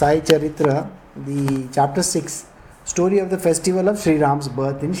Sai Charitra, the chapter 6, story of the festival of Sri Ram's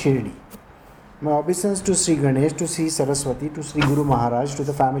birth in Shirdi. My obeisance to Sri Ganesh, to Sri Saraswati, to Sri Guru Maharaj, to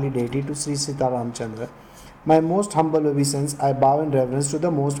the family deity, to Sri Sita Ramchandra. My most humble obeisance, I bow in reverence to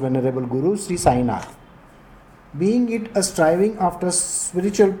the most venerable Guru, Sri Sainath. Being it a striving after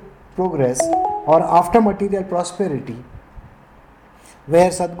spiritual progress or after material prosperity,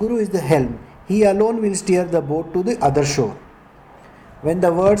 where Sadguru is the helm, he alone will steer the boat to the other shore. When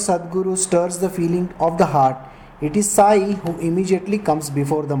the word Sadguru stirs the feeling of the heart, it is Sai who immediately comes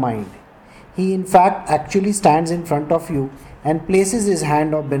before the mind. He in fact actually stands in front of you and places his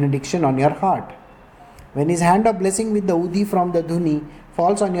hand of benediction on your heart. When his hand of blessing with the Udi from the Dhuni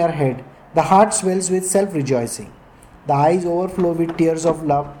falls on your head, the heart swells with self-rejoicing. The eyes overflow with tears of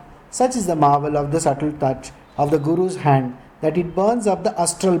love. Such is the marvel of the subtle touch of the Guru's hand that it burns up the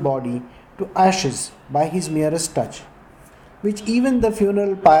astral body to ashes by his merest touch, which even the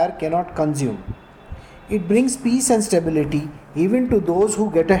funeral pyre cannot consume. It brings peace and stability even to those who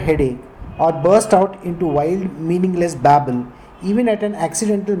get a headache or burst out into wild, meaningless babble even at an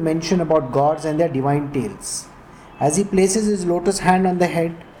accidental mention about gods and their divine tales. As he places his lotus hand on the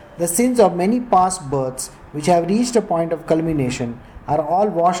head, the sins of many past births which have reached a point of culmination are all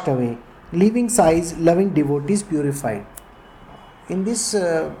washed away, leaving Sai's loving devotees purified. In this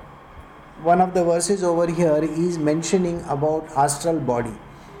one of the verses over here is mentioning about astral body.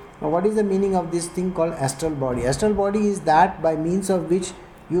 Now, what is the meaning of this thing called astral body? Astral body is that by means of which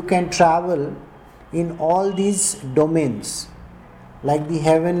you can travel in all these domains, like the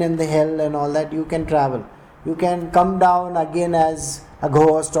heaven and the hell and all that. You can travel. You can come down again as a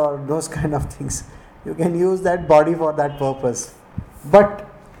ghost or those kind of things. You can use that body for that purpose. But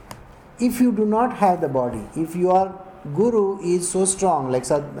if you do not have the body, if your Guru is so strong, like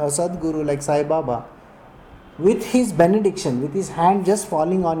Sadguru, like Sai Baba, with his benediction, with his hand just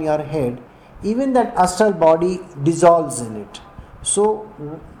falling on your head, even that astral body dissolves in it. So,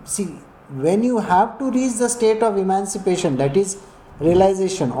 see, when you have to reach the state of emancipation, that is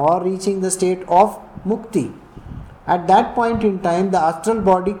realization, or reaching the state of mukti, at that point in time, the astral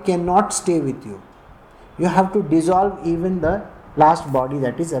body cannot stay with you. You have to dissolve even the last body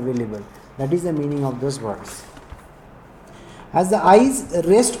that is available. That is the meaning of those words. As the eyes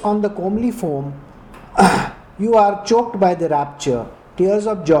rest on the comely foam, you are choked by the rapture. Tears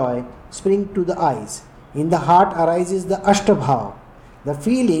of joy spring to the eyes. In the heart arises the Ashtabhav. The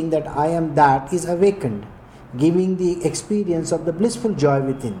feeling that I am that is awakened, giving the experience of the blissful joy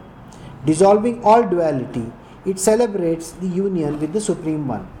within. Dissolving all duality, it celebrates the union with the Supreme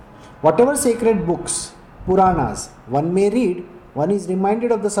One. Whatever sacred books, Puranas, one may read, one is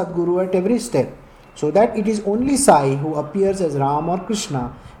reminded of the Sadguru at every step, so that it is only Sai who appears as Ram or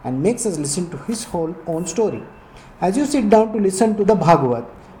Krishna and makes us listen to his whole own story. As you sit down to listen to the Bhagavat,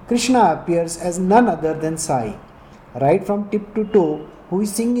 Krishna appears as none other than Sai, right from tip to toe, who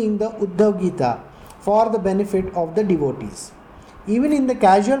is singing the Uddhav Gita for the benefit of the devotees. Even in the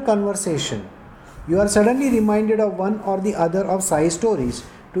casual conversation, you are suddenly reminded of one or the other of Sai's stories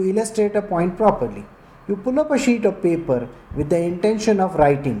to illustrate a point properly. You pull up a sheet of paper with the intention of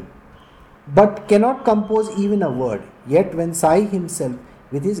writing, but cannot compose even a word. Yet when Sai himself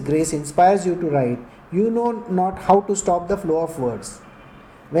with his grace inspires you to write, you know not how to stop the flow of words.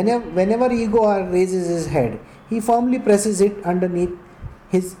 Whenever ego raises his head, he firmly presses it underneath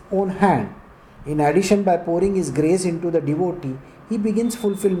his own hand. In addition, by pouring his grace into the devotee, he begins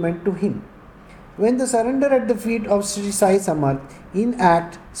fulfillment to him. When the surrender at the feet of Sri Sai Samarth in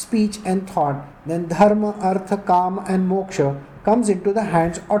act, speech and thought, then dharma, artha, kama and moksha comes into the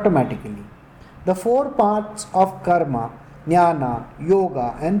hands automatically. The four parts of karma, jnana,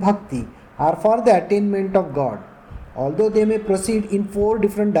 yoga and bhakti are for the attainment of God. Although they may proceed in four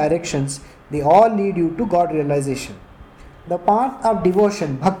different directions, they all lead you to God realization. The path of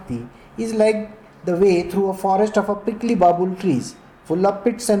devotion, bhakti, is like the way through a forest of a prickly babul trees, full of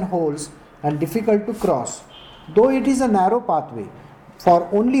pits and holes and difficult to cross. Though it is a narrow pathway, for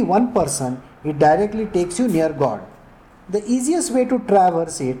only one person, it directly takes you near God. The easiest way to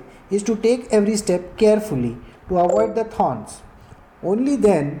traverse it is to take every step carefully to avoid the thorns. Only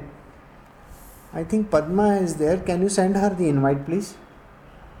then, I think Padma is there, can you send her the invite please?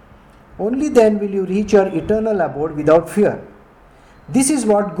 Only then will you reach your eternal abode without fear. This is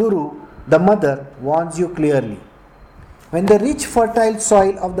what Guru, the mother, warns you clearly. When the rich fertile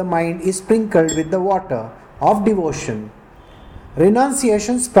soil of the mind is sprinkled with the water of devotion,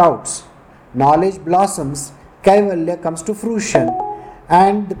 renunciation sprouts, knowledge blossoms, Kaivalya comes to fruition,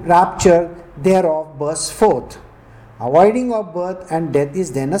 and the rapture thereof bursts forth. Avoiding of birth and death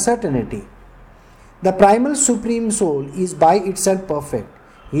is then a certainty. The primal supreme soul is by itself perfect.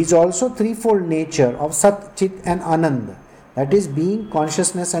 He is also threefold nature of Sat, Chit and Anand, that is being,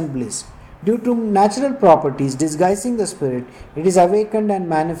 consciousness and bliss. Due to natural properties disguising the spirit, it is awakened and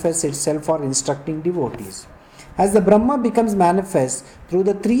manifests itself for instructing devotees. As the Brahma becomes manifest through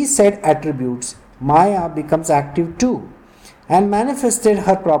the three said attributes, Maya becomes active too and manifested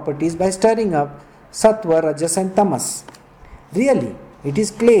her properties by stirring up Sattva, Rajas and Tamas. Really, it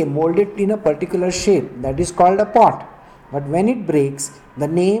is clay molded in a particular shape that is called a pot. But when it breaks, the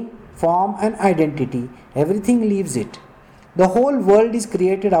name, form and identity, everything leaves it. The whole world is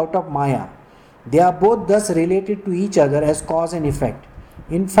created out of Maya. They are both thus related to each other as cause and effect.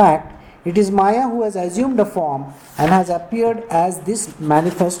 In fact, it is Maya who has assumed a form and has appeared as this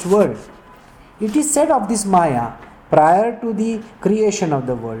manifest world. It is said of this Maya, prior to the creation of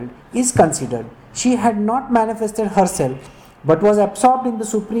the world, is considered she had not manifested herself but was absorbed in the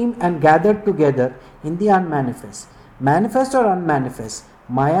Supreme and gathered together in the unmanifest. Manifest or unmanifest,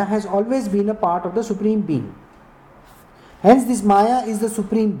 Maya has always been a part of the Supreme Being. Hence this Maya is the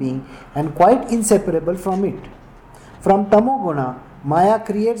Supreme Being and quite inseparable from it. From Tamoguna, Maya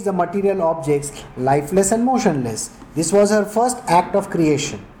creates the material objects lifeless and motionless. This was her first act of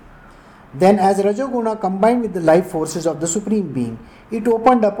creation. Then as Rajoguna combined with the life forces of the Supreme Being, it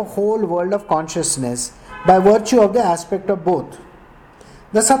opened up a whole world of consciousness by virtue of the aspect of both.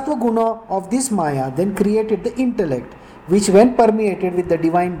 The Sattva Guna of this Maya then created the intellect, which when permeated with the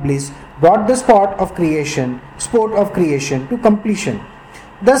divine bliss brought the sport of creation to completion.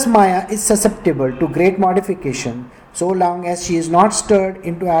 Thus Maya is susceptible to great modification so long as she is not stirred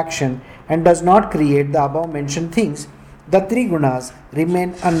into action and does not create the above mentioned things. The three gunas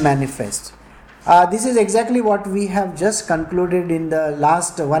remain unmanifest. This is exactly what we have just concluded in the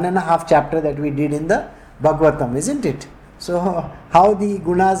last 1.5 chapter that we did in the Bhagavatam, isn't it? So how the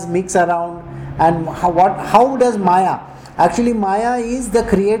gunas mix around and how does Maya? Actually, Maya is the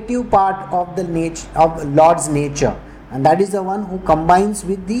creative part of the nature of Lord's nature, and that is the one who combines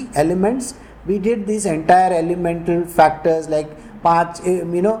with the elements. We did these entire elemental factors like all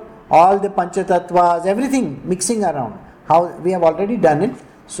the Panchatattvas, everything mixing around. How we have already done it.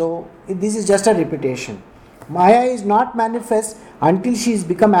 So this is just a repetition. Maya is not manifest until she is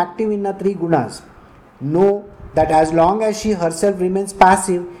become active in the three gunas. Know that as long as she herself remains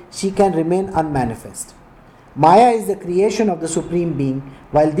passive, she can remain unmanifest. Maya is the creation of the Supreme Being,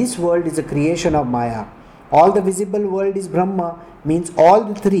 while this world is a creation of Maya. All the visible world is Brahma, means all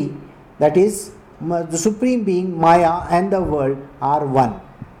the three, that is, the Supreme Being, Maya and the world are one.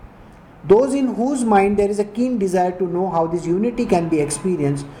 Those in whose mind there is a keen desire to know how this unity can be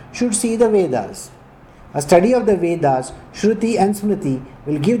experienced should see the Vedas. A study of the Vedas, Shruti and Smriti,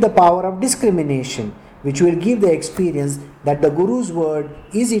 will give the power of discrimination, which will give the experience that the Guru's word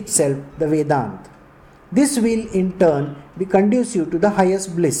is itself the Vedant. This will in turn be conducive to the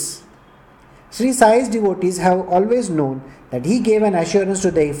highest bliss. Sri Sai's devotees have always known that he gave an assurance to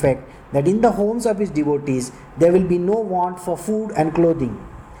the effect that in the homes of his devotees there will be no want for food and clothing.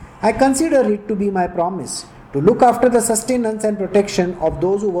 I consider it to be my promise to look after the sustenance and protection of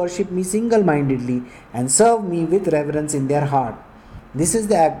those who worship me single-mindedly and serve me with reverence in their heart. This is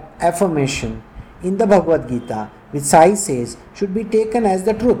the affirmation in the Bhagavad Gita, which Sai says should be taken as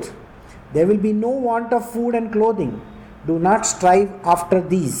the truth. There will be no want of food and clothing. Do not strive after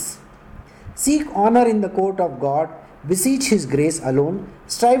these. Seek honor in the court of God, beseech His grace alone,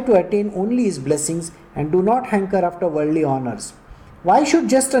 strive to attain only His blessings, and do not hanker after worldly honors. Why should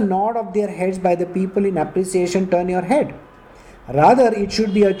just a nod of their heads by the people in appreciation turn your head? Rather, it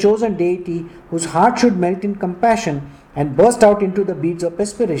should be a chosen deity whose heart should melt in compassion and burst out into the beads of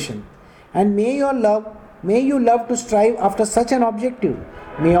aspiration. And may you love to strive after such an objective.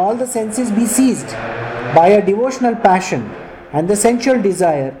 May all the senses be seized by a devotional passion, and the sensual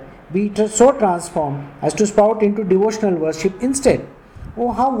desire be so transformed as to sprout into devotional worship instead.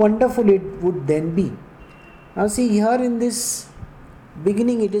 Oh, how wonderful it would then be. Now see, here in this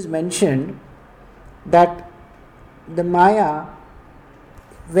beginning it is mentioned that the Maya,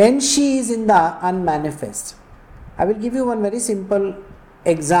 when she is in the unmanifest, I will give you one very simple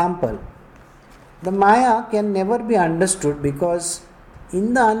example. The Maya can never be understood because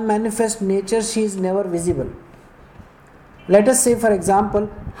in the unmanifest nature she is never visible. Let us say, for example,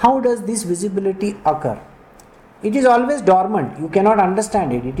 how does this visibility occur? It is always dormant. You cannot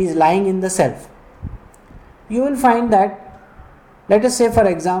understand it. It is lying in the self. You will find that, let us say, for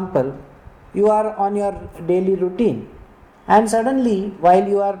example, you are on your daily routine and suddenly while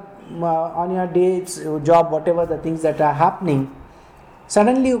you are on your day's job, whatever the things that are happening,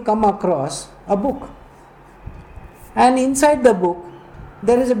 suddenly you come across a book. And inside the book,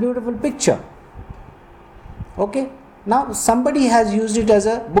 there is a beautiful picture. Okay? Now somebody has used it as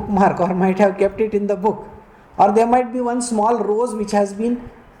a bookmark or might have kept it in the book, or there might be one small rose which has been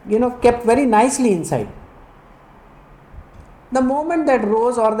kept very nicely inside. The moment that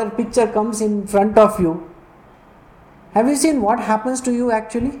rose or that picture comes in front of you, have you seen what happens to you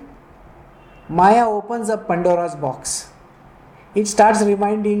actually? Maya opens up Pandora's box. It starts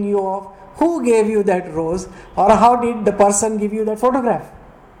reminding you of who gave you that rose or how did the person give you that photograph.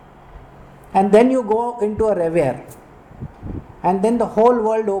 And then you go into a reverie. And then the whole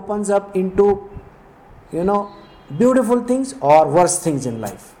world opens up into, beautiful things or worse things in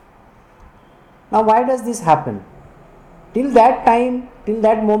life. Now why does this happen? Till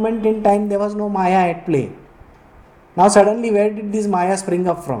that moment in time, there was no Maya at play. Now suddenly, where did this Maya spring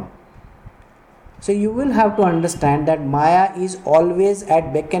up from? So you will have to understand that Maya is always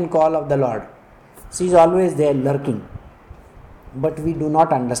at beck and call of the Lord. She is always there lurking. But we do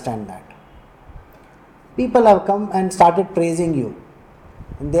not understand that. People have come and started praising you.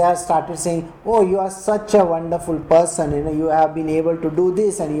 And they have started saying, oh, you are such a wonderful person. You have been able to do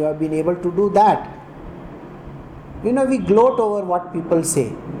this and you have been able to do that. We gloat over what people say.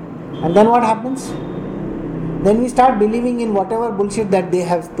 And then what happens? Then we start believing in whatever bullshit that they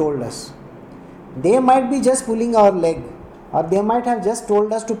have told us. They might be just pulling our leg, or they might have just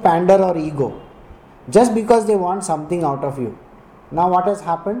told us to pander our ego, just because they want something out of you. Now what has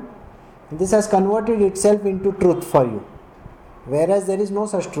happened? This has converted itself into truth for you, whereas there is no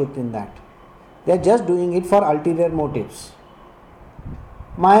such truth in that. They are just doing it for ulterior motives.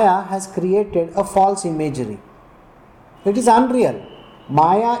 Maya has created a false imagery. It is unreal.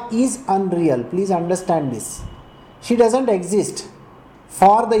 Maya is unreal. Please understand this. She doesn't exist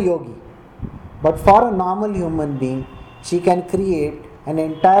for the yogi. But for a normal human being, she can create an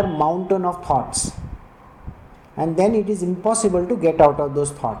entire mountain of thoughts. And then it is impossible to get out of those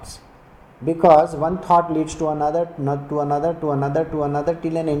thoughts. Because one thought leads to another, to another,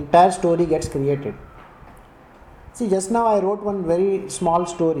 till an entire story gets created. See, just now I wrote one very small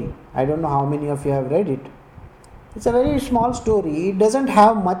story. I don't know how many of you have read it. It's a very small story. It doesn't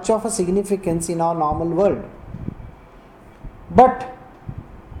have much of a significance in our normal world. But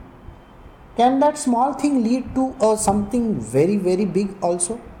can that small thing lead to something very, very big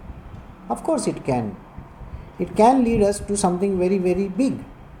also? Of course it can. It can lead us to something very, very big.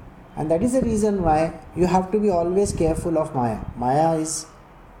 And that is the reason why you have to be always careful of Maya. Maya is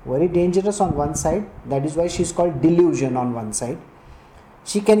very dangerous on one side. That is why she is called delusion on one side.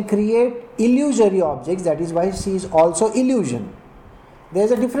 She can create illusory objects. That is why she is also illusion. There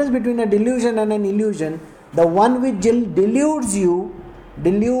is a difference between a delusion and an illusion. The one which deludes you,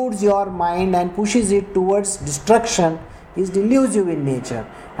 deludes your mind and pushes it towards destruction, is delusive in nature.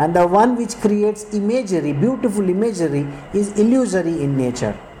 And the one which creates imagery, beautiful imagery, is illusory in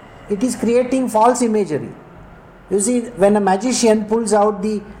nature. It is creating false imagery. You see, when a magician pulls out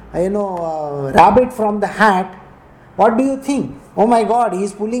the rabbit from the hat, what do you think? Oh my God, he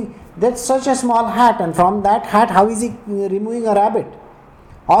is pulling, that's such a small hat, and from that hat, how is he removing a rabbit?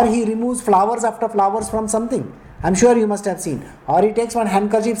 Or he removes flowers after flowers from something. I'm sure you must have seen. Or he takes one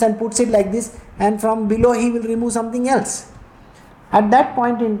handkerchief and puts it like this, and from below he will remove something else. At that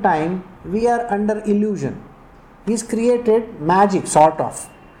point in time, we are under illusion. He's created magic, sort of.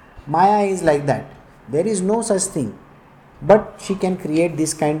 Maya is like that. There is no such thing. But she can create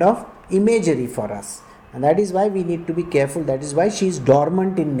this kind of imagery for us. And that is why we need to be careful. That is why she is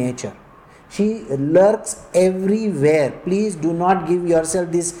dormant in nature. She lurks everywhere. Please do not give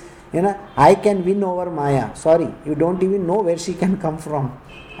yourself this, I can win over Maya. Sorry, you don't even know where she can come from.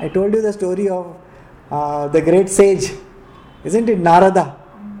 I told you the story of the great sage, isn't it, Narada?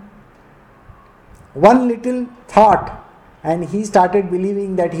 One little thought and he started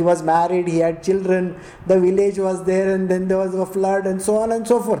believing that he was married, he had children, the village was there, and then there was a flood, and so on and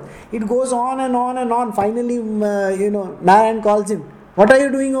so forth. It goes on and on and on. Finally, Narayan calls him. What are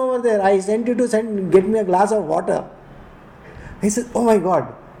you doing over there? I sent you to get me a glass of water. He says, oh my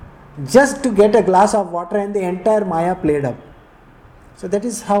God, just to get a glass of water, and the entire Maya played up. So that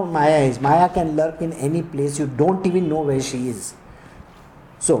is how Maya is. Maya can lurk in any place. You don't even know where she is.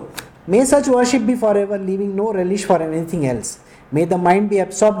 So, may such worship be forever, leaving no relish for anything else. May the mind be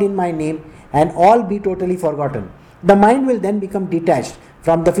absorbed in my name and all be totally forgotten. The mind will then become detached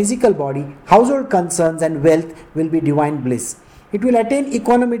from the physical body. Household concerns and wealth will be divine bliss. It will attain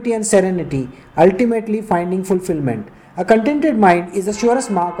equanimity and serenity, ultimately finding fulfillment. A contented mind is the surest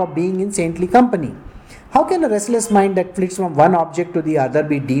mark of being in saintly company. How can a restless mind that flits from one object to the other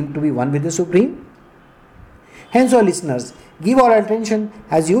be deemed to be one with the Supreme? Hence, O listeners, give all attention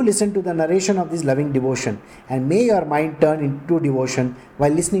as you listen to the narration of this loving devotion, and may your mind turn into devotion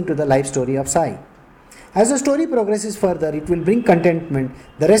while listening to the life story of Sai. As the story progresses further, it will bring contentment,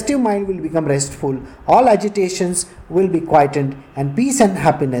 the restive mind will become restful, all agitations will be quietened, and peace and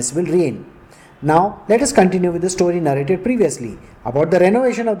happiness will reign. Now, let us continue with the story narrated previously about the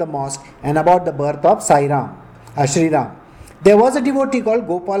renovation of the mosque and about the birth of Sri Ram. There was a devotee called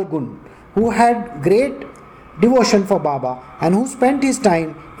Gopal Gun who had great devotion for Baba and who spent his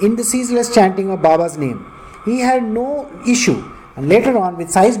time in the ceaseless chanting of Baba's name. He had no issue, and later on, with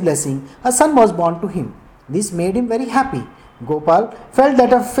Sai's blessing, a son was born to him. This made him very happy. Gopal felt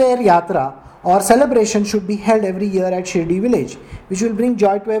that a fair yatra or celebration should be held every year at Shirdi village, which will bring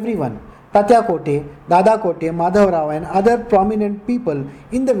joy to everyone. Tatya Kote, Dada Kote, Madhav Rao and other prominent people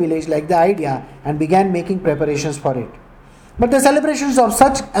in the village liked the idea and began making preparations for it. But the celebrations of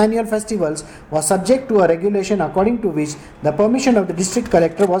such annual festivals was subject to a regulation according to which the permission of the district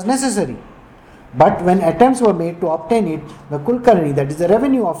collector was necessary. But when attempts were made to obtain it, the Kulkarni, that is the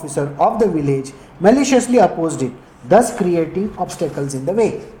revenue officer of the village, maliciously opposed it, thus creating obstacles in the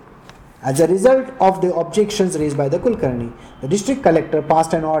way. As a result of the objections raised by the Kulkarni, the district collector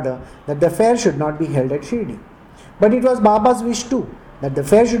passed an order that the fair should not be held at Shirdi. But it was Baba's wish too, that the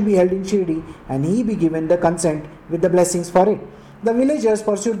fair should be held in Shirdi and he be given the consent with the blessings for it. The villagers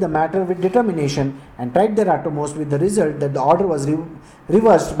pursued the matter with determination and tried their utmost, with the result that the order was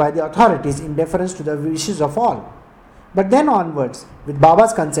reversed by the authorities in deference to the wishes of all. But then onwards, with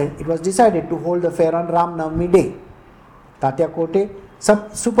Baba's consent, it was decided to hold the fair on Ram Navami day. Tatya Kote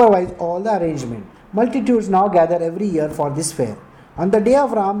supervised all the arrangement. Multitudes now gather every year for this fair. On the day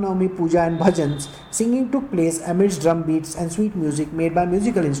of Ram Navami puja and bhajans, singing took place amidst drum beats and sweet music made by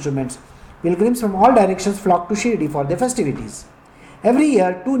musical instruments. Pilgrims from all directions flocked to Shirdi for their festivities. Every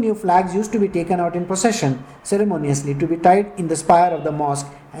year, 2 new flags used to be taken out in procession ceremoniously to be tied in the spire of the mosque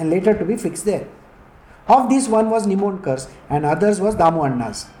and later to be fixed there. Of these, one was Nimonkar's and others was Damu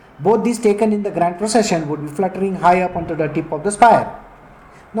Anna's. Both these taken in the grand procession would be fluttering high up onto the tip of the spire.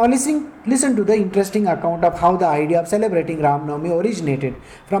 Now listen to the interesting account of how the idea of celebrating Ram Navami originated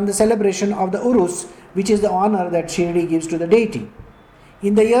from the celebration of the Urus, which is the honor that Shirdi gives to the deity.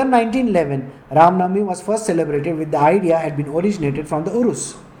 In the year 1911, Ram Navami was first celebrated, with the idea had been originated from the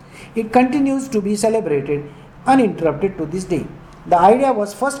Urus. It continues to be celebrated uninterrupted to this day. The idea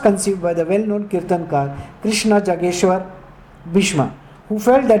was first conceived by the well-known Kirtankar Krishna Jageshwar Bhishma, who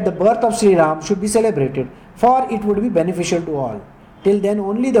felt that the birth of Sri Ram should be celebrated, for it would be beneficial to all. Till then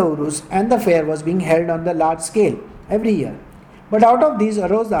only the Urus and the fair was being held on the large scale every year. But out of these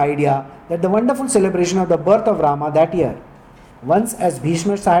arose the idea that the wonderful celebration of the birth of Rama that year. Once, as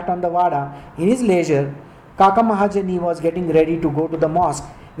Bhishma sat on the Vada in his leisure, Kaka Mahajani was getting ready to go to the mosque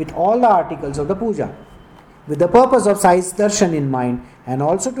with all the articles of the puja. With the purpose of Sai's darshan in mind and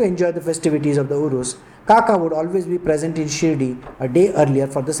also to enjoy the festivities of the Urus, Kaka would always be present in Shirdi a day earlier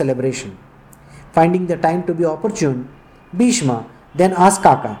for the celebration. Finding the time to be opportune, Bhishma then asked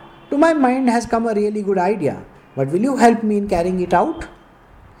Kaka, "To my mind has come a really good idea, but will you help me in carrying it out?"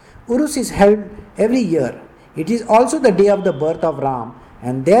 Urus is held every year. It is also the day of the birth of Ram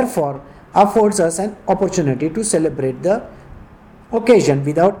and therefore affords us an opportunity to celebrate the occasion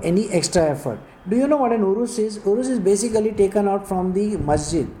without any extra effort. Do you know what an Urus is? Urus is basically taken out from the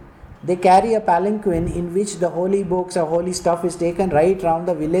masjid. They carry a palanquin in which the holy books or holy stuff is taken right round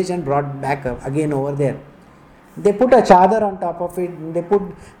the village and brought back up again over there. They put a chadar on top of it.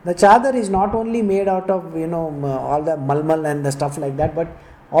 The chadar is not only made out of all the malmal and the stuff like that, but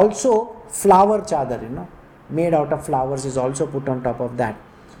also flower chadar, made out of flowers is also put on top of that,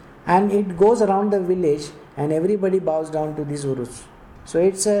 and it goes around the village and everybody bows down to this Urus. So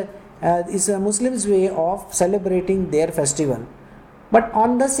it's a Muslim's way of celebrating their festival. But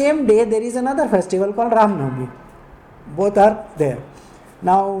on the same day there is another festival called Ram Navami. Both are there.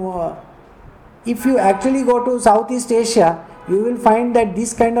 Now if you actually go to Southeast Asia, you will find that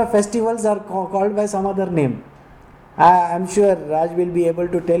these kind of festivals are called by some other name. I am sure Raj will be able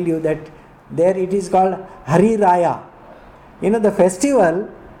to tell you that there it is called Hari Raya. The festival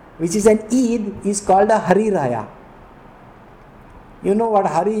which is an Eid is called a Hari Raya. You know what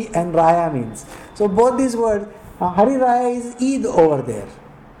Hari and Raya means. So both these words, Hari Raya is Eid over there.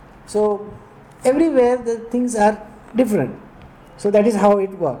 So everywhere the things are different. So that is how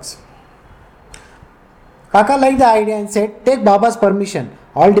it works. Kaka liked the idea and said, "Take Baba's permission.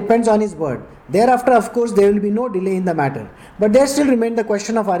 All depends on his word." Thereafter, of course, there will be no delay in the matter. But there still remained the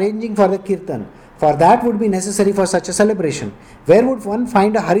question of arranging for the kirtan. For that would be necessary for such a celebration. Where would one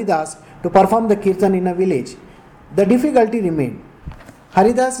find a Haridas to perform the kirtan in a village? The difficulty remained.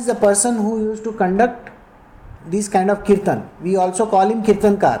 Haridas is a person who used to conduct this kind of kirtan. We also call him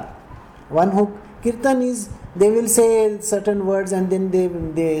kirtankar. One who kirtan is, they will say certain words and then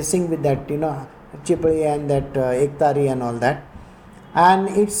they sing with that, Kuchipudi and that Ektari and all that. And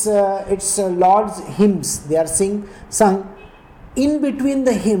it's Lord's hymns. They are sung. In between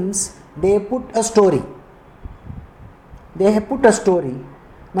the hymns, they put a story.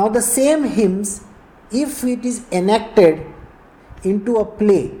 Now the same hymns, if it is enacted into a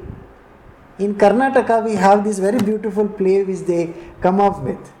play, in Karnataka we have this very beautiful play which they come up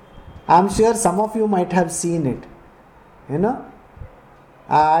with. I am sure some of you might have seen it. You know,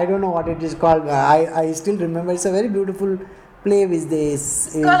 I don't know what it is called. I still remember. It's a very beautiful play which they.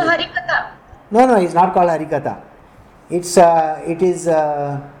 It's called Harikatha. No, it's not called Harikatha. It is.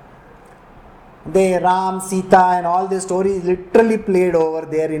 The Ram, Sita and all the stories literally played over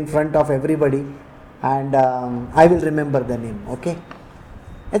there in front of everybody, and I will remember the name. Okay,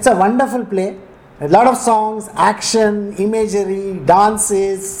 it's a wonderful play. A lot of songs, action, imagery,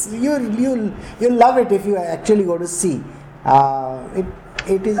 dances. You'll love it if you actually go to see.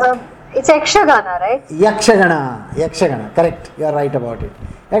 It is. It's Yakshagana, right? Yakshagana. Correct. You are right about it.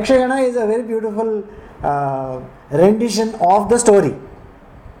 Yakshagana is a very beautiful rendition of the story.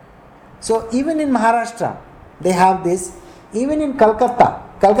 So even in Maharashtra, they have this. Even in Calcutta,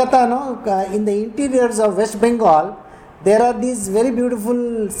 in the interiors of West Bengal, there are these very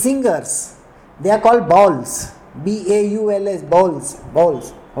beautiful singers. They are called bauls. B-A-U-L-S,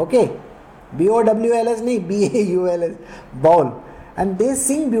 bauls. Okay. B-O-W-L-S, nahi, B-A-U-L-S, baul. And they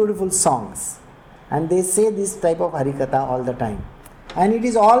sing beautiful songs. And they say this type of Harikatha all the time. And it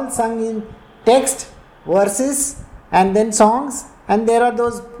is all sung in text, verses, and then songs. And there are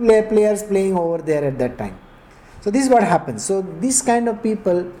those players playing over there at that time. So this is what happens. So this kind of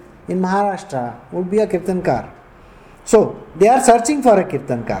people in Maharashtra would be a Kirtankar. So they are searching for a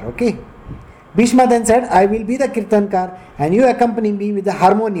Kirtankar, okay. Bhishma then said, I will be the Kirtankar and you accompany me with the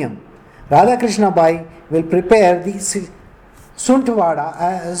harmonium. Radhakrishna Bai will prepare the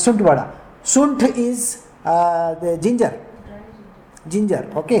Suntvada. Sunt is the ginger,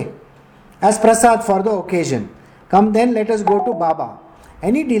 okay, as prasad for the occasion. Come then, let us go to Baba.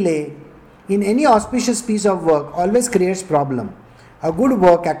 Any delay in any auspicious piece of work always creates problem. A good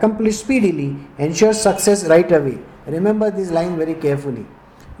work accomplished speedily ensures success right away. Remember this line very carefully.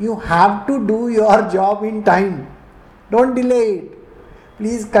 You have to do your job in time. Don't delay it.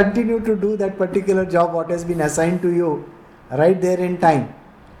 Please continue to do that particular job what has been assigned to you right there in time.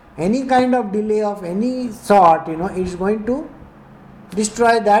 Any kind of delay of any sort, it is going to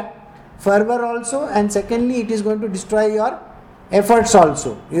destroy that fervor also, and secondly it is going to destroy your efforts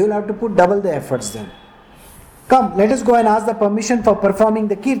also. You will have to put double the efforts then. Come, let us go and ask the permission for performing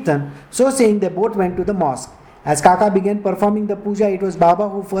the kirtan. So saying, they both went to the mosque. As Kaka began performing the puja, it was Baba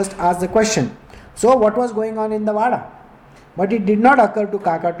who first asked the question. So what was going on in the Vada? But it did not occur to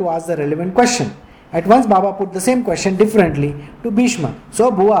Kaka to ask the relevant question. At once Baba put the same question differently to Bhishma. So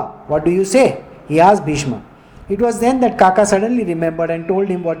Bua, what do you say? He asked Bhishma. It was then that Kaka suddenly remembered and told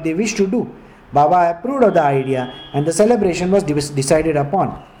him what they wished to do. Baba approved of the idea and the celebration was decided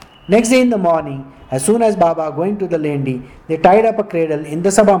upon. Next day in the morning, as soon as Baba going to the Lendi, they tied up a cradle in the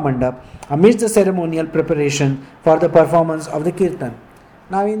Sabha Mandap amidst the ceremonial preparation for the performance of the Kirtan.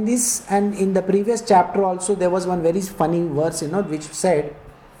 Now in this and in the previous chapter also there was one very funny verse, which said,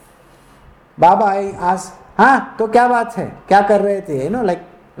 Baba asked, to kya baat hai? Kya kar rahe the?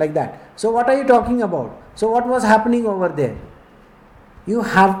 Like that. So what are you talking about? So what was happening over there? You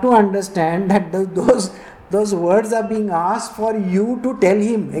have to understand that those words are being asked for you to tell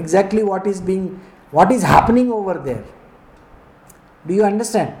him exactly what is happening over there. Do you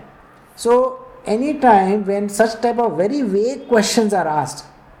understand? So any time when such type of very vague questions are asked,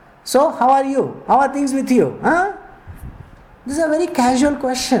 so how are you? How are things with you? This is a very casual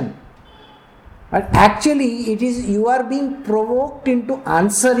question. But actually it is you are being provoked into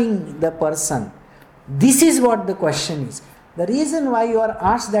answering the person. This is what the question is. The reason why you are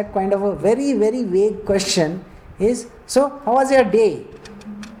asked that kind of a very, very vague question is, so how was your day?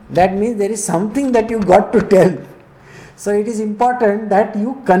 That means there is something that you got to tell. So it is important that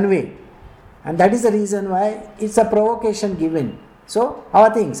you convey. And that is the reason why it's a provocation given. So how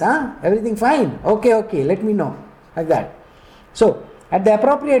are things? Everything fine? Okay, let me know. Like that. So at the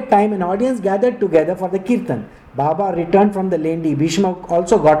appropriate time, an audience gathered together for the kirtan. Baba returned from the Lendi. Bhishma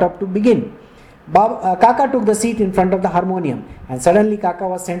also got up to begin. Kaka took the seat in front of the harmonium, and suddenly Kaka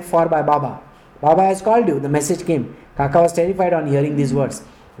was sent for by Baba. Baba has called you. The message came. Kaka was terrified on hearing these words.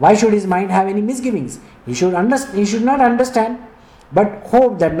 Why should his mind have any misgivings? He should not understand, but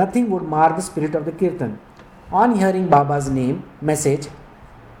hope that nothing would mar the spirit of the kirtan. On hearing Baba's message,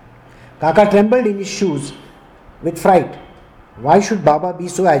 Kaka trembled in his shoes with fright. Why should Baba be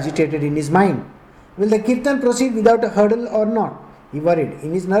so agitated in his mind? Will the kirtan proceed without a hurdle or not? He worried.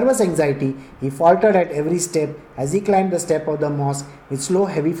 In his nervous anxiety, he faltered at every step as he climbed the step of the mosque with slow,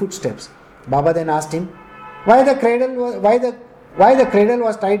 heavy footsteps. Baba then asked him why the cradle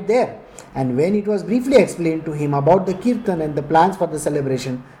was tied there. And when it was briefly explained to him about the kirtan and the plans for the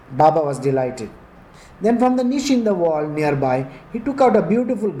celebration, Baba was delighted. Then from the niche in the wall nearby, he took out a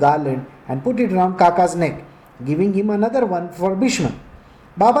beautiful garland and put it round Kaka's neck, giving him another one for Bhishma.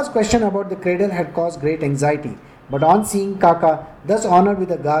 Baba's question about the cradle had caused great anxiety, but on seeing Kaka thus honored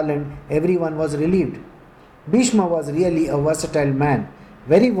with a garland, everyone was relieved. Bhishma was really a versatile man,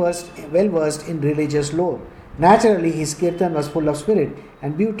 well versed in religious lore. Naturally, his kirtan was full of spirit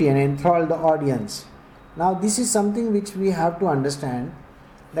and beauty and enthralled the audience. Now, this is something which we have to understand,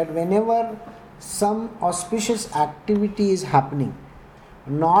 that whenever some auspicious activity is happening,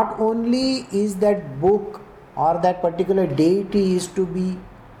 not only is that book or that particular deity is to be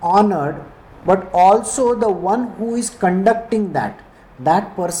honored, but also the one who is conducting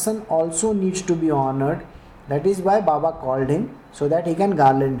that person also needs to be honored. That is why Baba called him, so that he can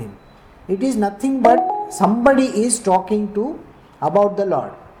garland him. It is nothing but somebody is talking to about the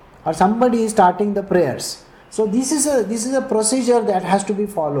Lord, or somebody is starting the prayers. So this is a procedure that has to be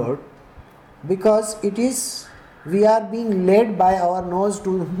followed, because we are being led by our nose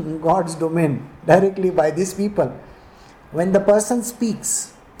to God's domain directly by these people. When the person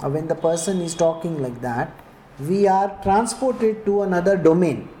speaks or when the person is talking like that, we are transported to another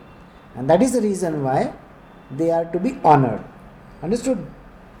domain, and that is the reason why they are to be honored. Understood?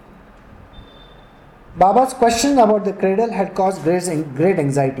 Baba's question about the cradle had caused great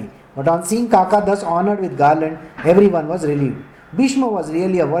anxiety, but on seeing Kaka thus honored with garland, everyone was relieved. Bhishma was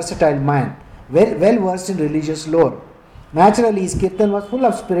really a versatile man, well versed in religious lore. Naturally, his kirtan was full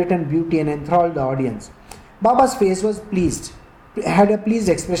of spirit and beauty and enthralled the audience. Baba's face was had a pleased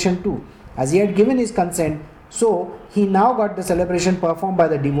expression too, as he had given his consent. So he now got the celebration performed by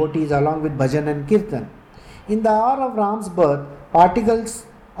the devotees along with bhajan and kirtan. In the hour of Ram's birth, particles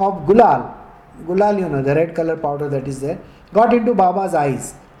of gulal, the red color powder that is there, got into Baba's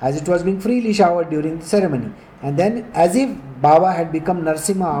eyes as it was being freely showered during the ceremony. And then, as if Baba had become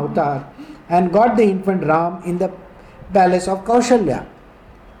Narsimha avatar and got the infant Ram in the palace of Kaushalya.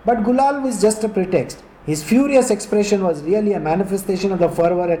 But gulal was just a pretext. His furious expression was really a manifestation of the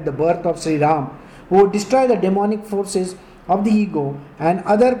fervor at the birth of Sri Ram, who would destroy the demonic forces of the ego and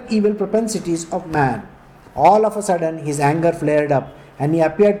other evil propensities of man. All of a sudden, his anger flared up, and he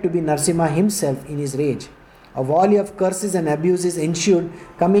appeared to be Narsimha himself in his rage. A volley of curses and abuses ensued,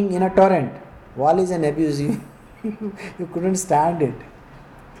 coming in a torrent. Volleys and abuses, you couldn't stand it.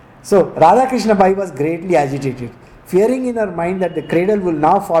 So, Radhakrishna Bai was greatly agitated, fearing in her mind that the cradle will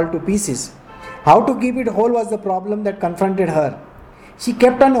now fall to pieces. How to keep it whole was the problem that confronted her. She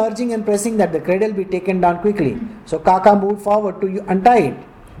kept on urging and pressing that the cradle be taken down quickly. So Kaka moved forward to untie it.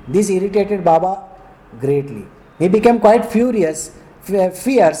 This irritated Baba greatly. He became quite fierce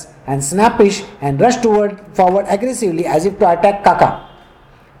and snappish and rushed forward aggressively as if to attack Kaka.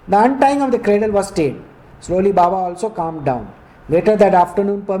 The untying of the cradle was stayed. Slowly Baba also calmed down. Later that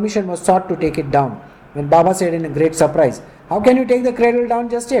afternoon, permission was sought to take it down, when Baba said in a great surprise, "How can you take the cradle down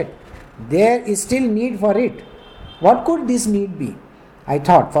just yet? There is still need for it." What could this need be? I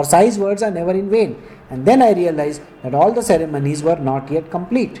thought, for Sai's words are never in vain, and then I realized that all the ceremonies were not yet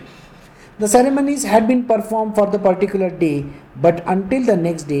complete. The ceremonies had been performed for the particular day, but until the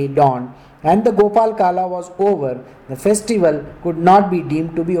next day dawned and the Gopal Kala was over, the festival could not be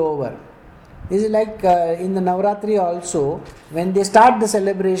deemed to be over. This is like in the Navratri also, when they start the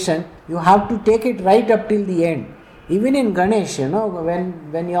celebration, you have to take it right up till the end. Even in Ganesh,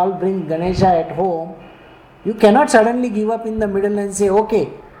 when you all bring Ganesha at home, you cannot suddenly give up in the middle and say, okay,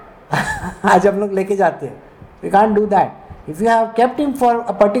 आज हम लोग लेके जाते हैं. You can't do that. If you have kept him for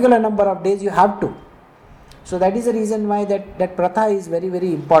a particular number of days, you have to. So that is the reason why that pratha is very,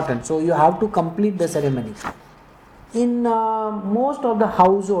 very important. So you have to complete the ceremony. In most of the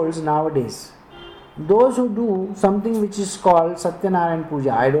households nowadays, those who do something which is called Satyanarayan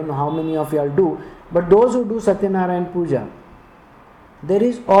Puja, I don't know how many of you all do, but those who do Satyanarayan Puja, there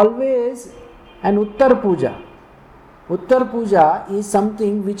is always an Uttar Puja. Uttar Puja is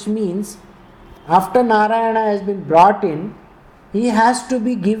something which means after Narayana has been brought in, he has to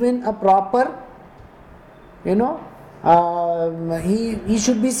be given a proper, he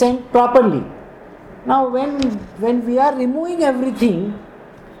should be sent properly. Now when we are removing everything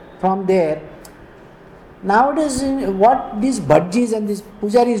from there, nowadays what these bhajis and these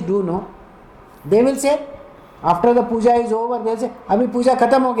pujaris do, they will say, after the puja is over, they will say, abhi puja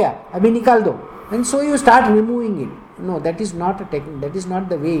khatam ho gaya, abhi nikal do. And so you start removing it. No, that is not a technique, that is not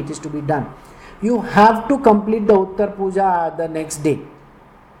the way it is to be done. you have to complete the Uttar Puja the next day.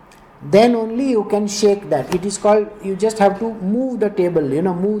 Then only you can shake that. It is called, you just have to move the table,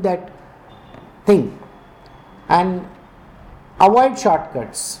 move that thing. And avoid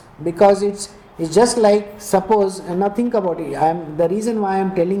shortcuts, because it's just like, suppose, now think about it. The reason why I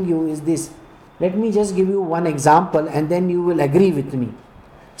am telling you is this. Let me just give you one example and then you will agree with me.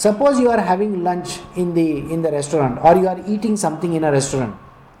 Suppose you are having lunch in the restaurant, or you are eating something in a restaurant,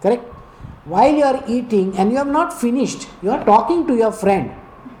 correct? While you are eating and you have not finished, you are talking to your friend,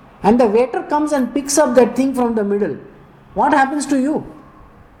 and the waiter comes and picks up that thing from the middle. What happens to you?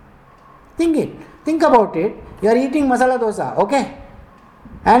 Think about it. You are eating masala dosa, okay?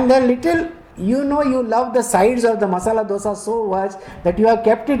 And the little, you love the sides of the masala dosa so much that you have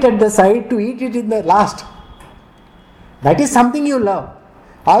kept it at the side to eat it in the last. That is something you love.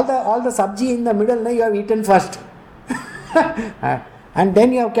 All the sabji in the middle, you have eaten first. And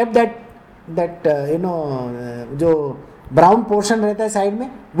then you have kept that जो brown portion रहता है side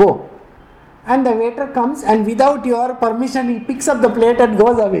में, वो. And the waiter comes and without your permission he picks up the plate and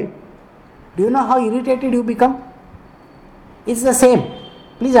goes away. Do you know how irritated you become? It's the same.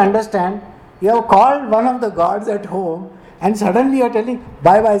 Please understand, you have called one of the gods at home and suddenly you are telling,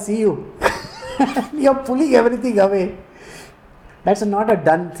 bye, see you. You are pulling everything away. That's not a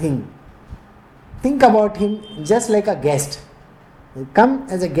done thing. Think about him just like a guest. He come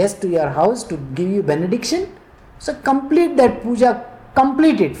as a guest to your house to give you benediction. So complete that puja,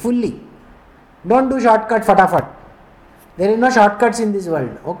 complete it fully. Don't do shortcut fatafat. There is no shortcuts in this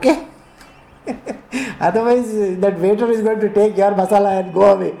world, okay? Otherwise that waiter is going to take your masala and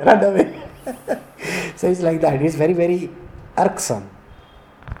go away, run away. So it's like that. It's very, very irksome.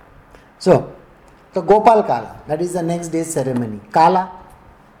 So Gopal Kala, that is the next day's ceremony. Kala,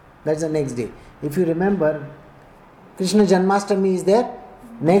 that's the next day. If you remember, Krishna Janmashtami is there.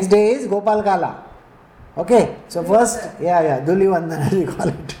 Next day is Gopal Kala. Okay, so first, Duli Vandana we call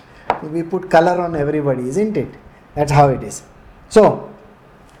it. We put color on everybody, isn't it? That's how it is. So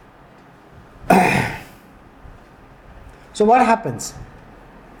what happens?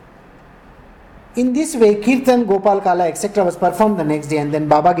 In this way, Kirtan, Gopal Kala, etc. was performed the next day, and then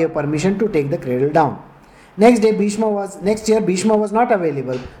Baba gave permission to take the cradle down. Next year Bhishma was not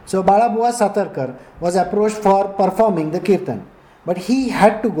available, so Balabua Satarkar was approached for performing the Kirtan. But he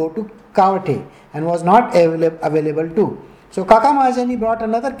had to go to Kavate and was not available too. So Kaka Mahajani brought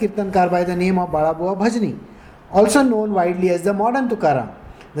another Kirtankar by the name of Balabua Bhajani, also known widely as the modern Tukaram.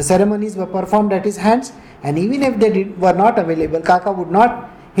 The ceremonies were performed at his hands, and even if they were not available, Kaka would not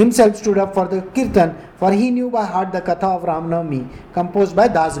himself stood up for the Kirtan, for he knew by heart the Katha of Ram Navami composed by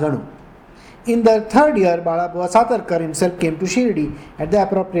Das Ganu. In the third year, Balabua Satarkar himself came to Shirdi at the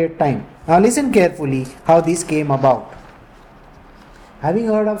appropriate time. Now listen carefully how this came about. Having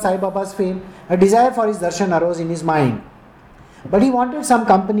heard of Sai Baba's fame, a desire for his darshan arose in his mind. But he wanted some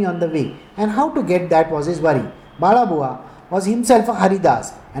company on the way, and how to get that was his worry. Balabua was himself a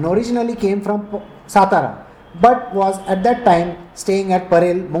Haridas and originally came from Satara, but was at that time staying at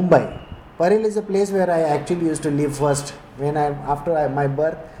Parel, Mumbai. Parel is a place where I actually used to live first. After my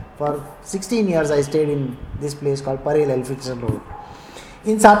birth, for 16 years I stayed in this place called Parel, Elphinstone Road.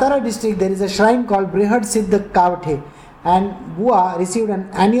 In Satara district there is a shrine called Brihad Siddha Kavate, and Bua received an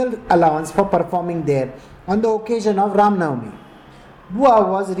annual allowance for performing there on the occasion of Ram Navami. Bua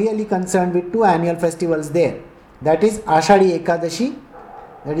was really concerned with two annual festivals there, that is Ashadi Ekadashi,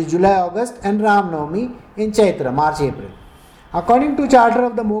 that is July-August, and Ram Navami in Chaitra, March-April. According to charter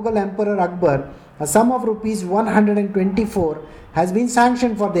of the Mughal Emperor Akbar, a sum of rupees 124 has been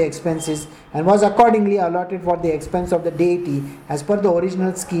sanctioned for the expenses and was accordingly allotted for the expense of the deity as per the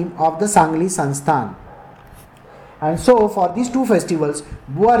original scheme of the Sangli Sansthan. And so for these two festivals,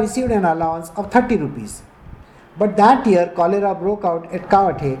 Bua received an allowance of 30 rupees. But that year cholera broke out at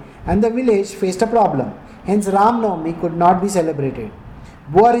Kavate and the village faced a problem. Hence Ram Navami could not be celebrated.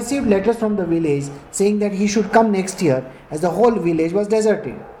 Bua received letters from the village saying that he should come next year as the whole village was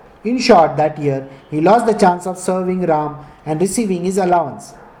deserted. In short, that year he lost the chance of serving Ram and receiving his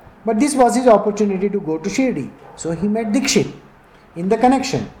allowance. But this was his opportunity to go to Shirdi. So he met Dikshit. In the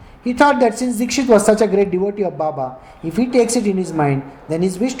connection, he thought that since Dikshit was such a great devotee of Baba, if he takes it in his mind, then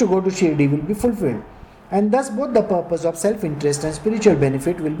his wish to go to Shirdi will be fulfilled. And thus both the purpose of self-interest and spiritual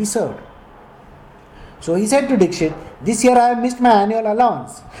benefit will be served. So he said to Dikshit, this year I have missed my annual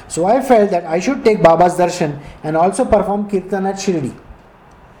allowance. So I felt that I should take Baba's darshan and also perform Kirtan at Shirdi.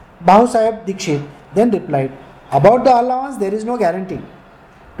 Bahu Sahib Dikshit then replied, about the allowance there is no guarantee.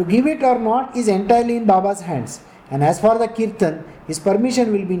 To give it or not is entirely in Baba's hands. And as for the Kirtan, his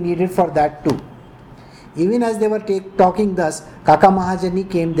permission will be needed for that too. Even as they were talking thus, Kaka Mahajani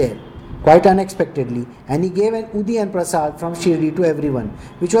came there. quite unexpectedly, and he gave an udi and prasad from Shirdi to everyone,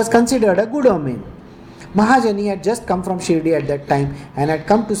 which was considered a good omen. Mahajani had just come from Shirdi at that time and had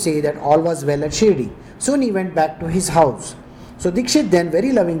come to say that all was well at Shirdi. Soon he went back to his house. So Dikshit then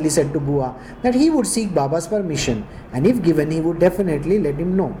very lovingly said to Bua that he would seek Baba's permission, and if given, he would definitely let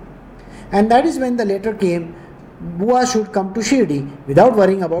him know. And that is when the letter came, Bua should come to Shirdi without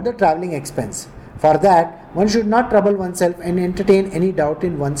worrying about the travelling expense. For that, one should not trouble oneself and entertain any doubt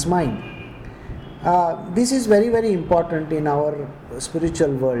in one's mind. This is very, very important in our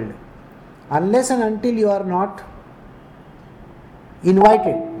spiritual world. Unless and until you are not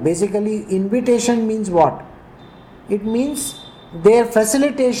invited. Basically, invitation means what? It means their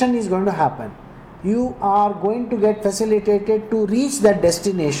facilitation is going to happen. You are going to get facilitated to reach that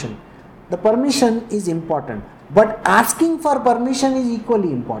destination. The permission is important, but asking for permission is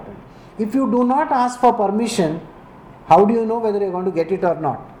equally important. If you do not ask for permission, how do you know whether you are going to get it or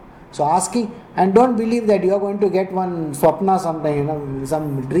not? So asking, and don't believe that you are going to get one swapna something,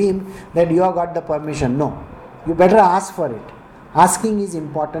 some dream that you have got the permission. No, you better ask for it. Asking is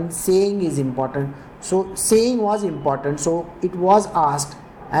important, saying is important. So saying was important, so it was asked,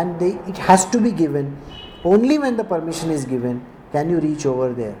 and it has to be given. Only when the permission is given can you reach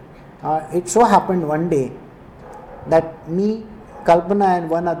over there. It so happened one day that me, Kalpana and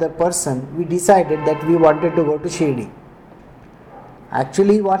one other person, we decided that we wanted to go to Shirdi.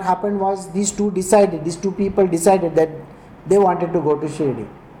 Actually what happened was these two people decided that they wanted to go to Shirdi.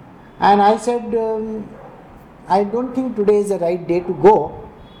 And I said, I don't think today is the right day to go,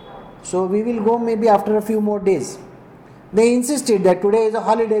 so we will go maybe after a few more days. They insisted that today is a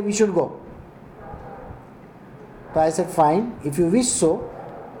holiday, we should go. So I said, fine, if you wish so.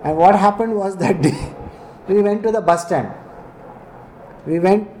 And what happened was that day, we went to the bus stand. We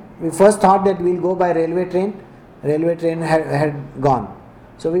first thought that we'll go by railway train. Railway train had gone.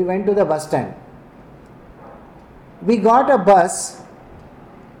 So we went to the bus stand. We got a bus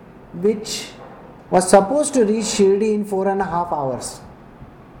which was supposed to reach Shirdi in 4.5 hours.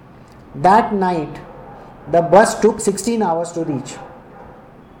 That night, the bus took 16 hours to reach.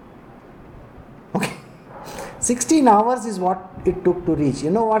 Okay. 16 hours is what it took to reach. You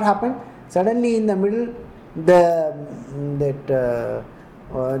know what happened? Suddenly in the middle, that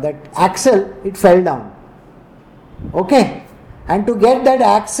axle, it fell down. Okay. And to get that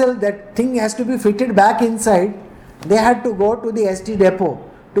axle, that thing has to be fitted back inside. They had to go to the ST depot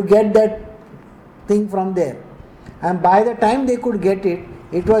to get that thing from there. And by the time they could get it,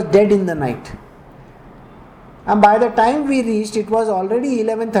 it was dead in the night. And by the time we reached, it was already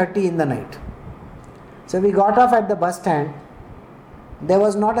 11:30 in the night. So we got off at the bus stand. There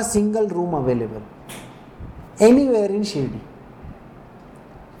was not a single room available anywhere in Shirdi.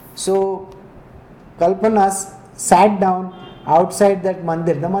 So Kalpana sat down outside that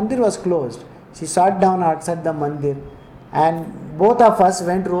mandir. The mandir was closed. She sat down outside the mandir, and both of us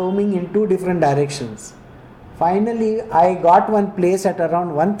went roaming in two different directions. Finally, I got one place at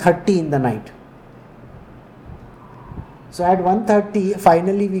around 1:30 in the night. So at 1:30,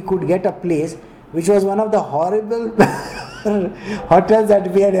 finally we could get a place which was one of the horrible hotels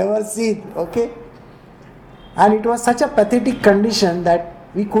that we had ever seen. Okay, and it was such a pathetic condition that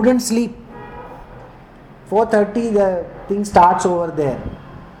we couldn't sleep. 4:30 the thing starts over there.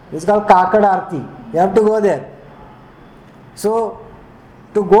 It's called Kakad Aarti. You have to go there. So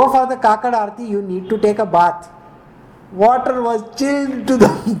to go for the Kakad Aarti, you need to take a bath. Water was chilled to the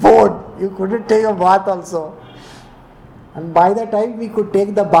bone. You couldn't take a bath also. And by the time we could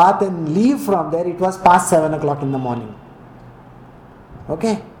take the bath and leave from there, it was past 7 o'clock in the morning.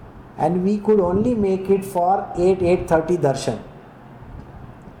 Okay? And we could only make it for 8:30 darshan.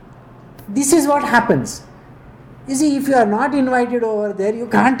 This is what happens. You see, if you are not invited over there, you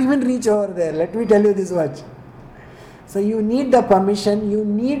can't even reach over there. Let me tell you this much. So you need the permission, you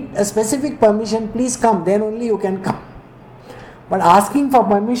need a specific permission, please come, then only you can come. But asking for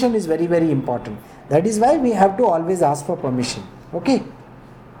permission is very, very important. That is why we have to always ask for permission. Okay?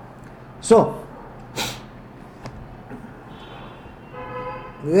 So,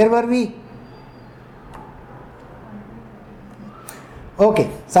 where were we?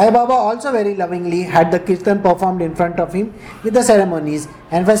 Okay, Sai Baba also very lovingly had the kirtan performed in front of him with the ceremonies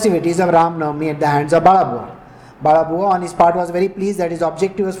and festivities of Ram Navami at the hands of Bala Bua. Bala Bua on his part was very pleased that his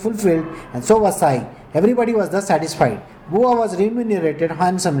objective was fulfilled, and so was Sai. Everybody was thus satisfied. Bua was remunerated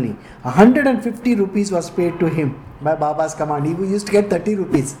handsomely. 150 rupees was paid to him by Baba's command. He used to get 30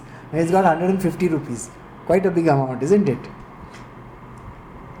 rupees. Now he's got 150 rupees. Quite a big amount, isn't it?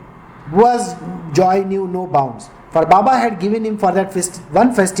 Bua's joy knew no bounds. For Baba had given him for that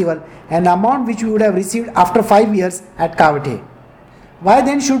one festival an amount which he would have received after 5 years at Kavate. Why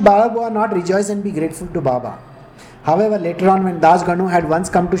then should Baba Bua not rejoice and be grateful to Baba? However, later on, when Das Ganu had once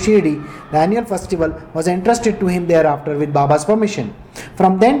come to Shirdi, the annual festival was entrusted to him thereafter with Baba's permission.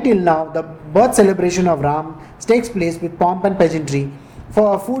 From then till now, the birth celebration of Ram takes place with pomp and pageantry,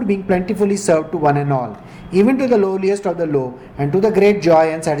 for food being plentifully served to one and all, even to the lowliest of the low, and to the great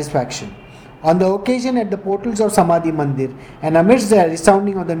joy and satisfaction. On the occasion at the portals of Samadhi Mandir, and amidst the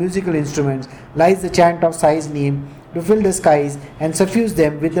resounding of the musical instruments, lies the chant of Sai's name to fill the skies and suffuse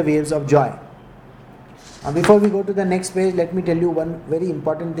them with the waves of joy. Before we go to the next page, let me tell you one very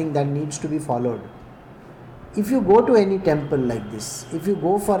important thing that needs to be followed. If you go to any temple like this, if you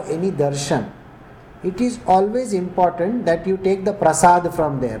go for any darshan, it is always important that you take the prasad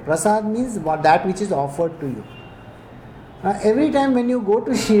from there. Prasad means that which is offered to you. Every time when you go to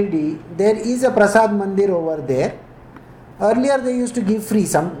Shirdi, there is a prasad mandir over there. Earlier they used to give free,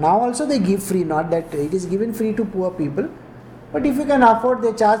 now also they give free, not that it is given free to poor people. But if you can afford,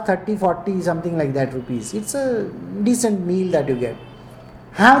 they charge 30, 40, something like that rupees. It's a decent meal that you get.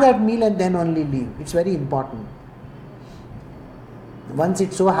 Have that meal and then only leave. It's very important. Once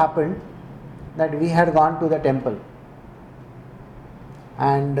it so happened that we had gone to the temple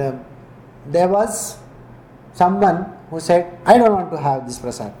and there was someone who said, I don't want to have this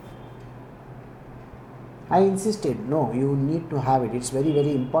prasad. I insisted, no, you need to have it. It's very,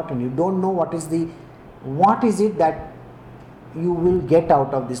 very important. You don't know what is it that you will get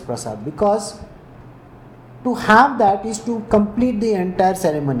out of this prasad, because to have that is to complete the entire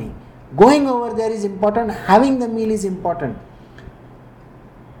ceremony. Going over there is important, having the meal is important.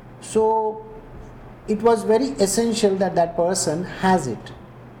 So it was very essential that that person has it.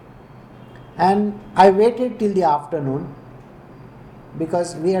 And I waited till the afternoon,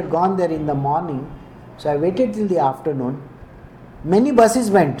 because we had gone there in the morning. So I waited till the afternoon. Many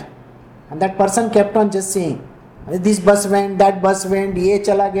buses went and that person kept on just saying, this bus went, that bus went, ये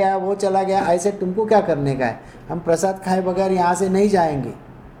चला गया, वो चला गया. I said, तुमको क्या करने का है? हम प्रसाद खाए बगैर यहाँ से नहीं जाएंगे.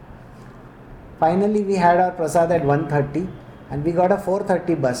 Finally we had our prasad at 1:30 and we got a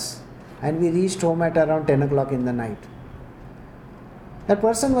 4:30 bus and we reached home at around 10 o'clock in the night. That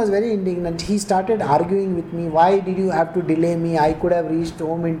person was very indignant. He started arguing with me, why did you have to delay me? I could have reached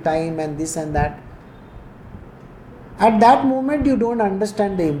home in time and this and that. At that moment you don't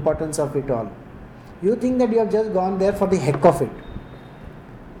understand the importance of it all. You think that you have just gone there for the heck of it.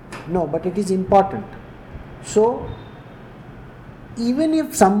 No, but it is important. So, even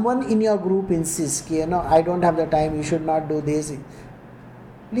if someone in your group insists, I don't have the time, you should not do this,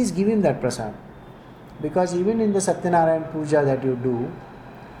 please give him that prasad. Because even in the Satyanarayan Puja that you do,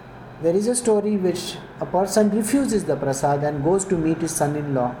 there is a story which a person refuses the prasad and goes to meet his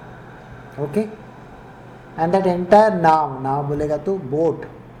son-in-law. Okay? And that entire now bolega to boat,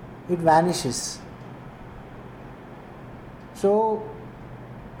 it vanishes. So,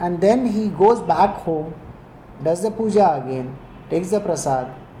 and then he goes back home, does the puja again, takes the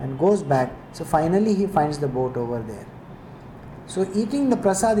prasad and goes back. So finally he finds the boat over there. So eating the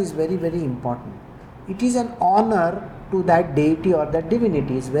prasad is very, very important. It is an honor to that deity or that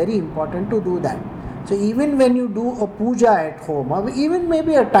divinity. It's very important to do that. So even when you do a puja at home, or even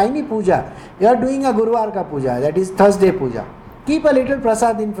maybe a tiny puja, you are doing a Guruvar ka puja, that is Thursday puja. Keep a little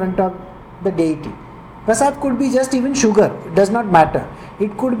prasad in front of the deity. Prasad could be just even sugar, it does not matter.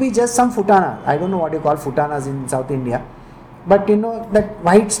 It could be just some futana. I don't know what you call futanas in South India. But that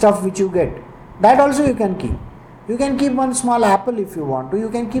white stuff which you get, that also you can keep. You can keep one small apple if you want to. You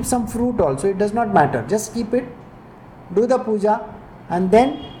can keep some fruit also. It does not matter. Just keep it, do the puja and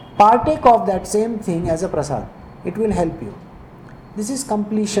then partake of that same thing as a prasad. It will help you. This is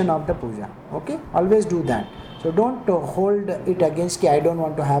completion of the puja. Okay? Always do that. So don't hold it against, I don't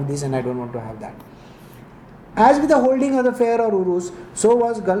want to have this and I don't want to have that. As with the holding of the fair or urus, so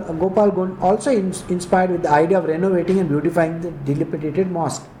was Gopal Gund also inspired with the idea of renovating and beautifying the dilapidated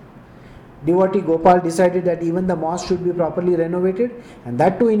mosque. Devotee Gopal decided that even the mosque should be properly renovated, and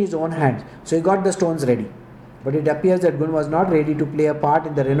that too in his own hands. So he got the stones ready. But it appears that Gund was not ready to play a part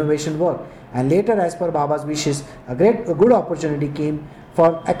in the renovation work, and later, as per Baba's wishes, a good opportunity came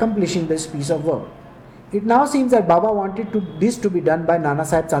for accomplishing this piece of work. It now seems that Baba wanted this to be done by Nana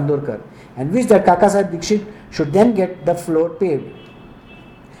Sahib Chandorkar and wished that Kaka Sahib Dikshit should then get the floor paved.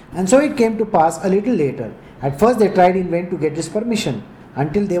 And so it came to pass a little later. At first they tried in vain to get his permission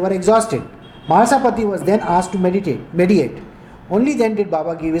until they were exhausted. Mahasapati was then asked to mediate. Only then did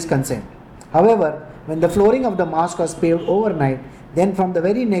Baba give his consent. However, when the flooring of the mosque was paved overnight, then from the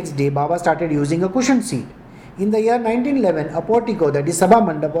very next day Baba started using a cushioned seat. In the year 1911, a portico, that is Sabha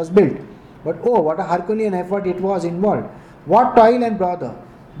Mandap, was built. But oh, what a Herculean effort it was involved. What toil and bother.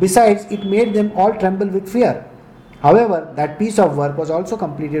 Besides, it made them all tremble with fear. However, that piece of work was also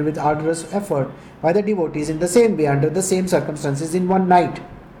completed with arduous effort by the devotees in the same way under the same circumstances in one night.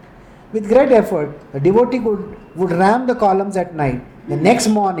 With great effort, the devotee would ram the columns at night. The next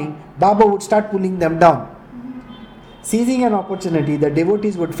morning, Baba would start pulling them down. Seizing an opportunity, the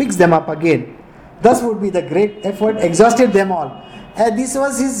devotees would fix them up again. Thus would be the great effort exhausted them all. This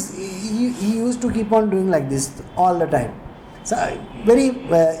was he used to keep on doing like this all the time. So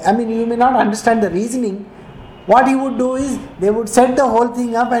you may not understand the reasoning. What he would do is, they would set the whole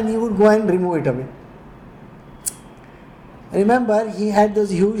thing up and he would go and remove it away. Remember, he had those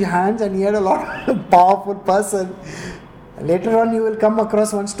huge hands and he had a lot of powerful person. Later on you will come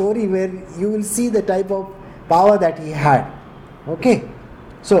across one story where you will see the type of power that he had. Okay.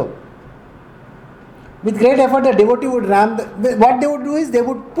 So, with great effort the devotee would ram what they would do is, they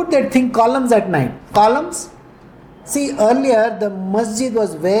would put that thing columns at night. Columns? See, earlier the masjid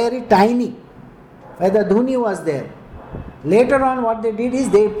was very tiny, where the dhuni was there. Later on what they did is,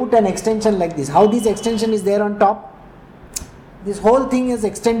 they put an extension like this. How this extension is there on top? This whole thing is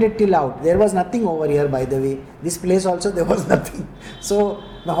extended till out. There was nothing over here, by the way. This place also there was nothing. So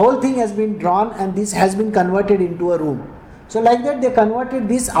the whole thing has been drawn and this has been converted into a room. So like that they converted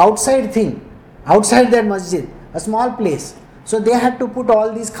this outside thing, outside their masjid, a small place. So they had to put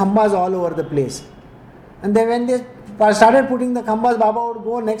all these khambas all over the place. And then when they started putting the khambas, Baba would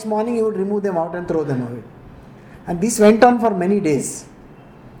go, next morning he would remove them out and throw them away. And this went on for many days.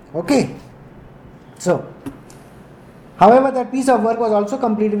 Okay. So, however, that piece of work was also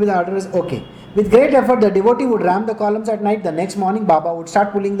completed with arduous. Okay. With great effort, the devotee would ram the columns at night. The next morning, Baba would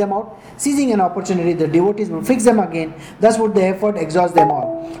start pulling them out. Seizing an opportunity, the devotees would fix them again. Thus would the effort exhaust them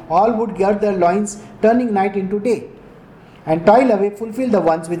all. All would gird their loins, turning night into day, and toil away, fulfill the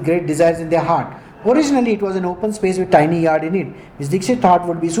ones with great desires in their heart. Originally, it was an open space with tiny yard in it, which Dixit thought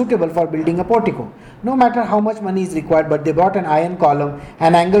would be suitable for building a portico. No matter how much money is required, but they brought an iron column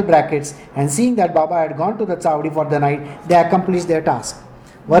and angle brackets, and seeing that Baba had gone to the Chowdi for the night, they accomplished their task.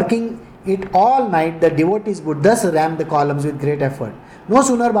 Working it all night, the devotees would thus ram the columns with great effort. No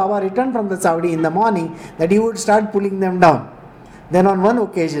sooner Baba returned from the Chowdi in the morning that he would start pulling them down. Then on one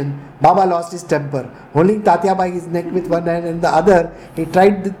occasion, Baba lost his temper. Holding Tatya by his neck with one hand and the other, he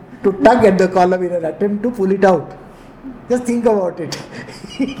tried to tug at the column in an attempt to pull it out. Just think about it.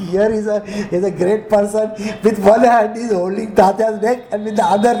 Here is a great person. With one hand he is holding Tatya's neck and with the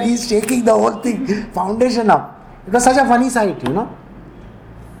other he is shaking the whole thing, foundation up. It was such a funny sight,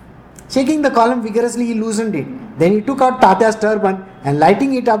 Shaking the column vigorously, he loosened it. Then he took out Tatya's turban and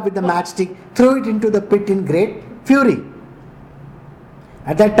lighting it up with the matchstick, threw it into the pit in great fury.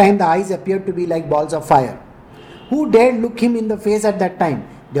 At that time the eyes appeared to be like balls of fire. Who dared look him in the face at that time?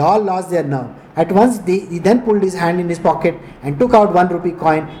 They all lost their nerve. At once he then pulled his hand in his pocket and took out 1 rupee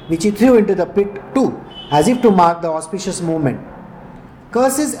coin, which he threw into the pit too, as if to mark the auspicious moment.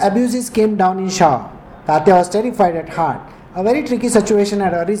 Curses, abuses came down in shower. Tatya was terrified at heart. A very tricky situation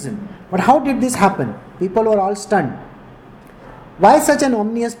had arisen. But how did this happen? People were all stunned. Why such an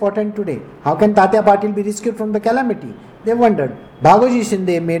ominous portent today? How can Tatya Patil be rescued from the calamity? They wondered. Bhagoji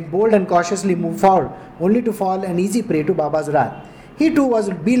Shinde made bold and cautiously move forward, only to fall an easy prey to Baba's wrath. He too was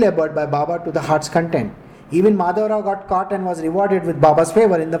belabored by Baba to the heart's content. Even Madhavrao got caught and was rewarded with Baba's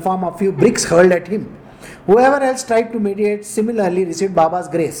favour in the form of few bricks hurled at him. Whoever else tried to mediate similarly received Baba's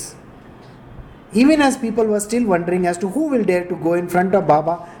grace. Even as people were still wondering as to who will dare to go in front of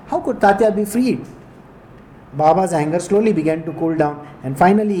Baba, how could Tatya be freed? Baba's anger slowly began to cool down and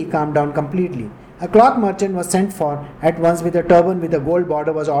finally he calmed down completely. A cloth merchant was sent for. At once with a turban with a gold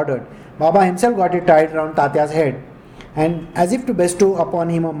border was ordered. Baba himself got it tied round Tatya's head, and as if to bestow upon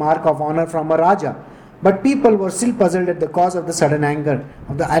him a mark of honour from a Raja. But people were still puzzled at the cause of the sudden anger,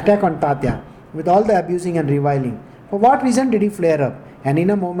 of the attack on Tatya, with all the abusing and reviling. For what reason did he flare up? And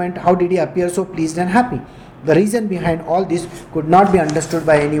in a moment, how did he appear so pleased and happy? The reason behind all this could not be understood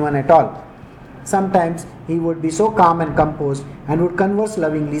by anyone at all. Sometimes he would be so calm and composed and would converse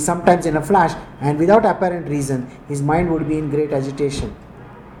lovingly, sometimes in a flash and without apparent reason, his mind would be in great agitation.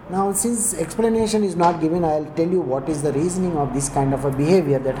 Now, since explanation is not given, I will tell you what is the reasoning of this kind of a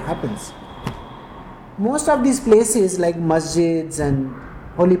behavior that happens. Most of these places like masjids and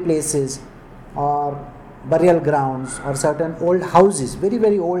holy places or burial grounds or certain old houses, very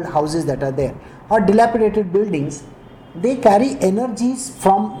very old houses that are there, or dilapidated buildings, they carry energies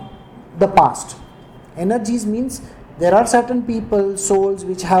from the past. Energies means there are certain people, souls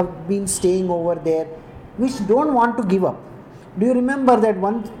which have been staying over there, which don't want to give up. Do you remember that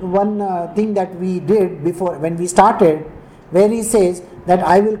one thing that we did before when we started, where he says that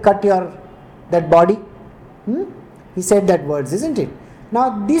I will cut that body? He said that words, isn't it?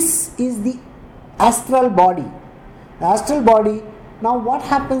 Now this is the astral body. The astral body. Now what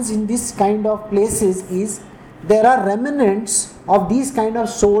happens in this kind of places is there are remnants of these kind of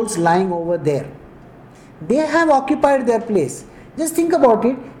souls lying over there. They have occupied their place. Just think about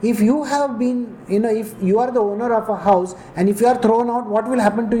it. If you have been, if you are the owner of a house and if you are thrown out, what will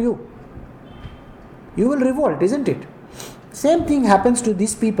happen to you? You will revolt, isn't it? Same thing happens to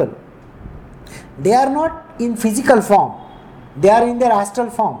these people. They are not in physical form. They are in their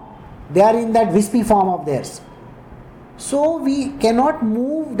astral form. They are in that wispy form of theirs. So we cannot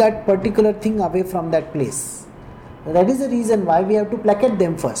move that particular thing away from that place. That is the reason why we have to placate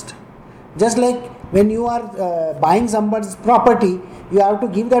them first. Just like when you are buying somebody's property, you have to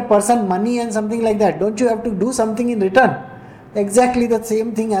give that person money and something like that. Don't you have to do something in return? Exactly the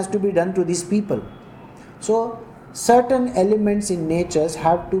same thing has to be done to these people. So certain elements in natures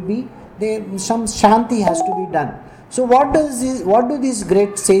have to be, some shanti has to be done. So what do these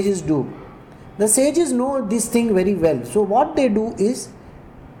great sages do? The sages know this thing very well. So what they do is,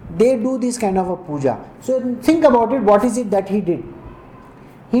 they do this kind of a puja. So think about it, what is it that he did?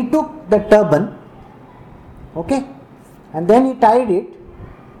 He took the turban, okay, and then he tied it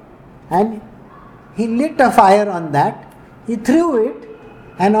and he lit a fire on that, he threw it,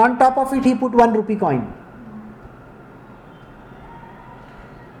 and on top of it he put 1 rupee coin.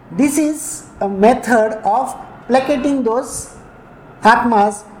 This is a method of placating those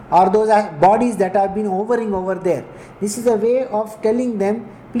atmas or those bodies that have been hovering over there. This is a way of telling them,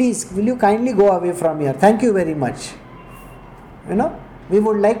 please, will you kindly go away from here? Thank you very much. We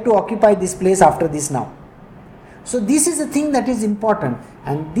would like to occupy this place after this now. So this is the thing that is important,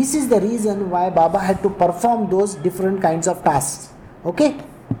 and this is the reason why Baba had to perform those different kinds of tasks. Okay?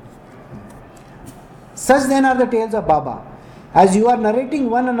 Such then are the tales of Baba. As you are narrating,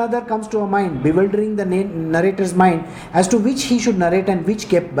 one another comes to a mind, bewildering the narrator's mind as to which he should narrate and which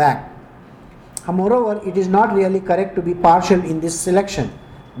kept back. Moreover, it is not really correct to be partial in this selection,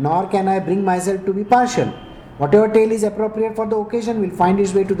 nor can I bring myself to be partial. Whatever tale is appropriate for the occasion will find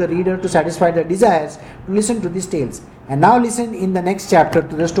its way to the reader to satisfy their desires to listen to these tales. And now listen in the next chapter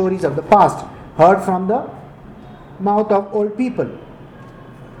to the stories of the past, heard from the mouth of old people,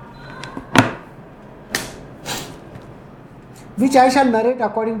 which I shall narrate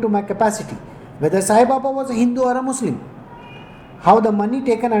according to my capacity. Whether Sai Baba was a Hindu or a Muslim, how the money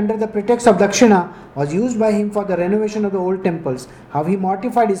taken under the pretext of Dakshina was used by him for the renovation of the old temples, how he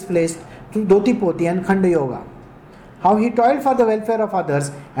mortified his place through Dhoti Poti and Khanda Yoga, how he toiled for the welfare of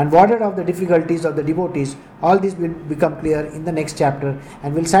others and warded off the difficulties of the devotees. All this will become clear in the next chapter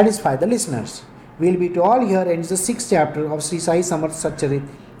and will satisfy the listeners. We will be to all here ends the 6th chapter of Sri Sai Samarth Satcharit,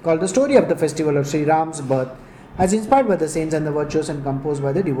 called the story of the festival of Sri Ram's birth, as inspired by the saints and the virtuous and composed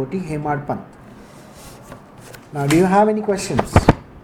by the devotee Hemad Pant. Now, do you have any questions?